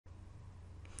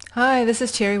Hi, this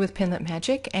is Terry with Pinlet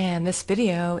Magic, and this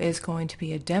video is going to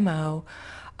be a demo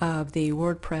of the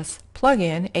WordPress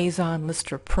plugin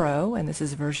AzonLister Pro, and this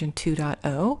is version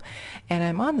 2.0. And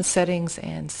I'm on the settings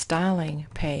and styling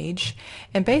page,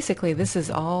 and basically this is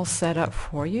all set up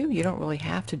for you. You don't really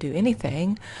have to do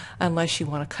anything unless you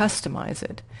want to customize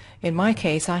it. In my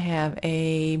case, I have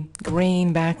a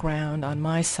green background on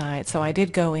my site, so I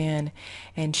did go in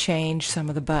and change some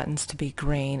of the buttons to be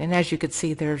green. And as you can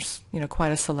see, there's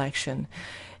quite a selection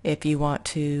if you want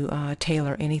to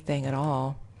tailor anything at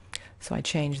all. So I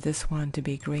changed this one to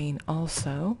be green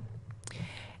also.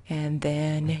 And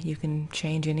then you can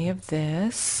change any of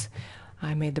this.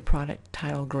 I made the product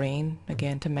title green,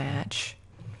 again, to match.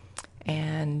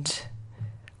 And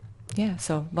yeah,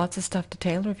 so lots of stuff to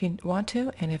tailor if you want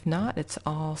to, and if not, it's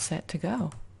all set to go.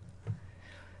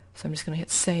 So I'm just going to hit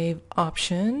Save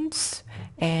Options,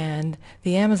 and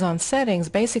the Amazon settings,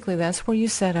 basically that's where you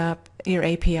set up your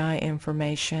API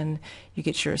information. You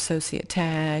get your associate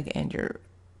tag and your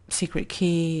secret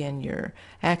key and your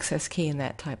access key and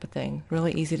that type of thing.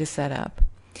 Really easy to set up.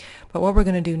 But what we're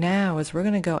going to do now is we're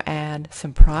going to go add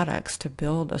some products to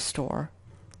build a store.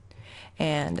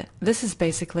 And this is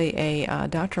basically a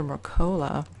Dr.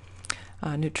 Mercola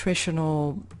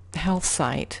nutritional health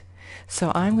site.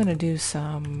 So I'm going to do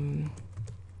some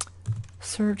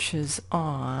searches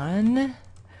on,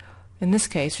 in this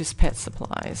case, just pet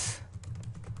supplies.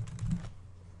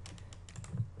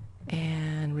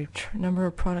 And number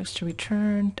of products to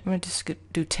return, I'm going to just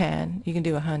do 10. You can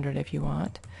do 100 if you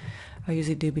want. I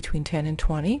usually do between 10 and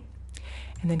 20.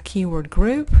 And then keyword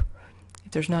group.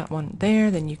 If there's not one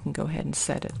there, then you can go ahead and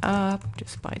set it up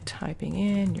just by typing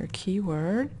in your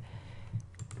keyword.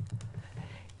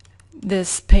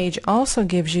 This page also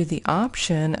gives you the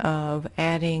option of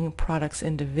adding products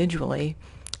individually,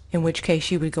 in which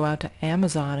case you would go out to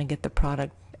Amazon and get the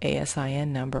product ASIN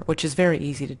number, which is very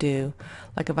easy to do.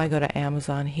 Like if I go to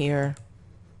Amazon here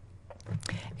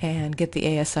and get the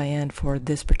ASIN for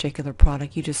this particular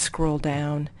product, you just scroll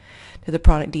down to the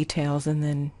product details and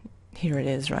then here it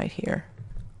is right here.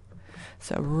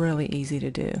 So really easy to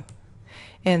do.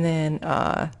 And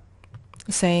then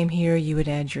same here, you would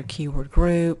add your keyword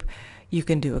group. You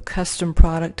can do a custom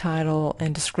product title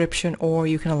and description, or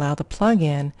you can allow the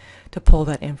plugin to pull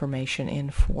that information in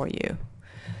for you.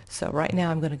 So right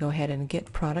now I'm going to go ahead and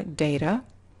get product data,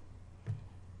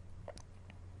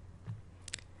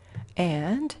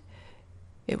 and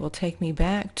it will take me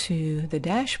back to the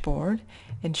dashboard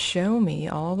and show me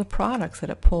all the products that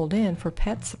it pulled in for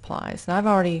pet supplies. Now I've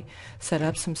already set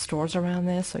up some stores around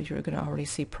this, so you're going to already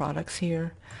see products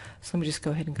here. So let me just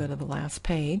go ahead and go to the last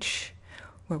page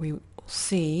where we will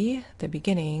see the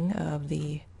beginning of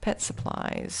the pet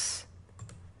supplies.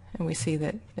 And we see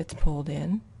that it's pulled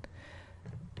in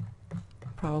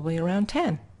probably around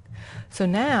 10. So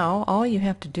now all you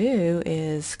have to do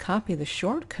is copy the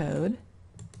short code,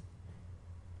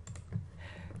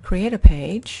 create a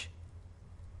page,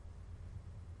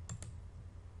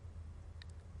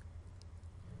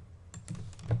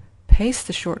 paste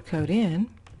the short code in,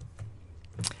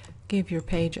 give your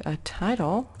page a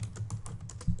title,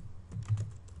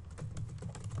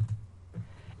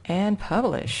 and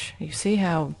publish. You see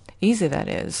how easy that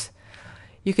is.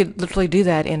 You could literally do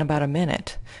that in about a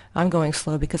minute. I'm going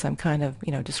slow because I'm kind of,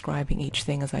 describing each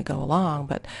thing as I go along,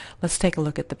 but let's take a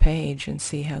look at the page and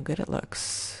see how good it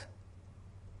looks.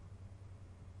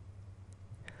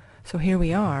 So here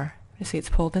we are. You see it's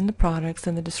pulled in the products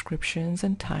and the descriptions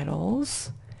and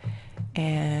titles,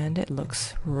 and it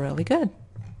looks really good.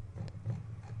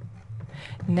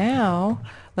 Now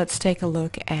let's take a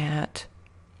look at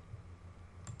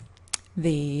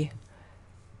the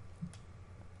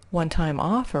one-time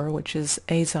offer, which is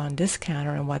Azon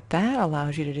Discounter, and what that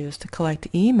allows you to do is to collect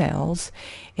emails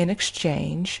in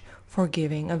exchange for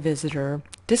giving a visitor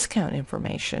discount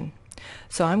information.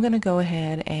 So I'm going to go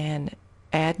ahead and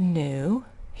add new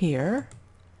here,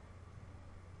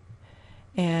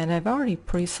 and I've already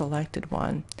pre-selected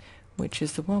one, which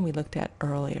is the one we looked at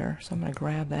earlier. So I'm going to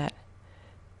grab that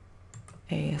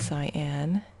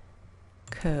ASIN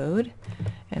code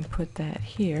and put that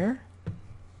here.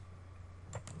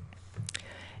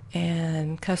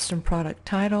 And custom product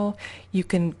title, you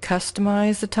can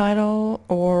customize the title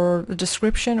or the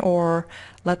description or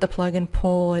let the plugin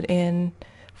pull it in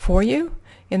for you.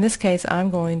 In this case, I'm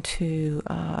going to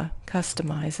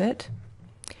customize it.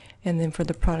 And then for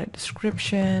the product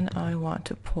description, I want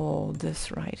to pull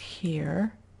this right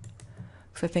here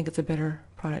because I think it's a better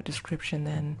product description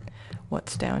than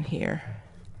what's down here.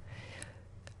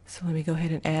 So let me go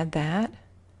ahead and add that.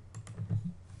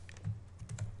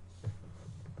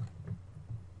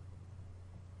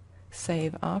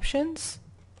 Save Options.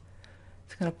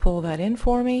 It's going to pull that in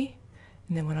for me,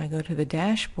 and then when I go to the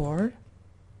dashboard,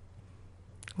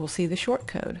 we'll see the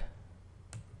shortcode.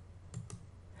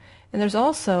 And there's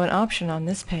also an option on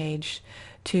this page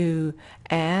to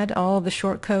add all of the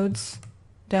shortcodes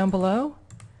down below,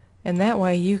 and that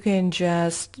way you can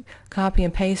just copy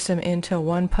and paste them into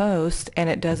one post and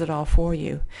it does it all for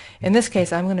you. In this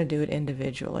case, I'm going to do it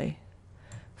individually.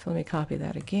 So let me copy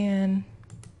that again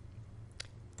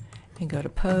and go to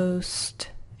Post,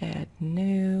 Add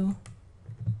New,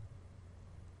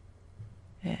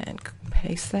 and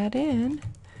paste that in,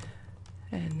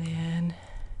 and then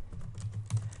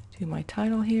do my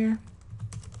title here.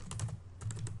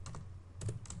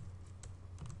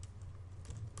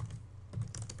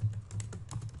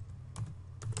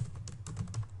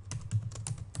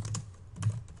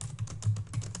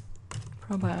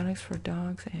 Probiotics for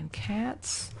dogs and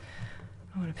cats.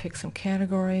 I want to pick some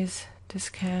categories,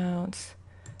 discounts,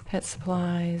 pet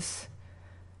supplies,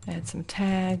 add some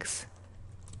tags.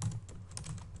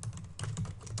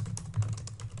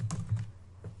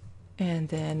 And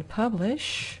then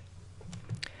publish.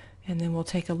 And then we'll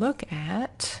take a look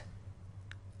at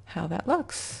how that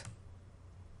looks.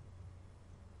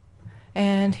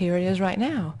 And here it is right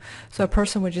now. So a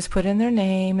person would just put in their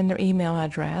name and their email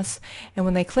address, and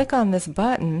when they click on this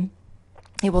button,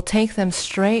 it will take them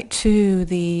straight to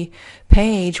the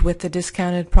page with the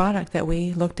discounted product that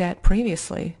we looked at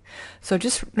previously. So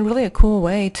just really a cool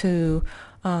way to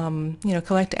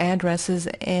collect addresses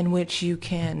in which you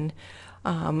can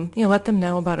let them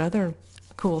know about other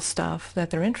cool stuff that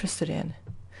they're interested in.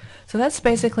 So that's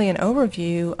basically an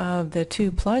overview of the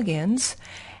two plugins,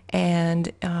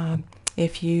 and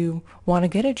if you want to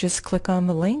get it, just click on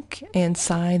the link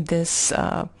inside this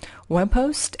web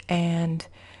post and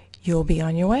you'll be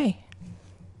on your way.